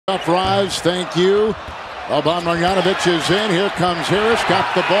Rise, thank you. Boban Marjanovic is in. Here comes Harris. Got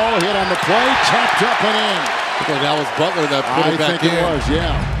the ball. Hit on the play. Tapped up and in. I think that was Butler that put it back in. I think it was,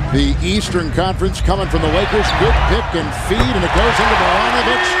 yeah. The Eastern Conference coming from the Lakers. Good pick and feed, and it goes into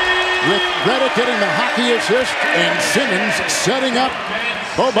Marjanovic with Redick getting the hockey assist, and Simmons setting up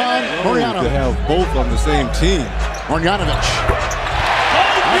Boban Marjanovic. To have both on the same team. Marjanovic.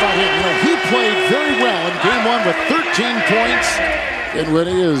 How about him? You know, he played very well in game one with 13 points. And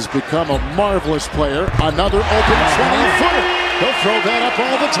Rennie has become a marvelous player. Another open 20-footer. He'll throw that up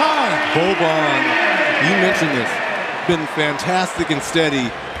all the time. Boban, you mentioned this, been fantastic and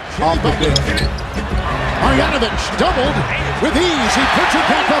steady off the bench. Marjanovic doubled with ease. He puts it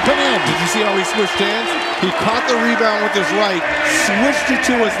back up and in. Did you see how he switched hands? He caught the rebound with his right, switched it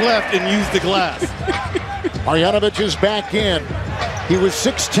to his left, and used the glass. Marjanovic is back in. He was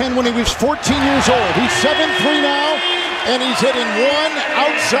 6'10" when he was 14 years old. He's 7'3" now. And he's hitting one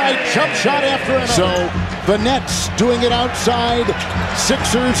outside jump shot after another. So the Nets doing it outside.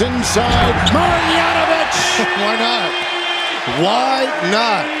 Sixers inside. Marjanovic! Why not? Why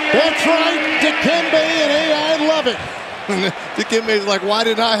not? That's right. Dikembe and AI love it. Dikembe's like, why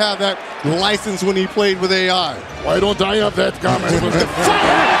did I have that license when he played with AI? Why don't I have that comment? Fire!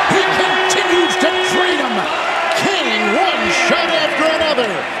 He continues to treat him. King one shot after another.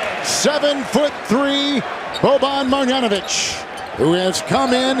 7'3". Boban Marjanovic, who has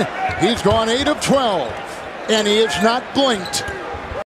come in, he's gone 8 of 12, and he has not blinked.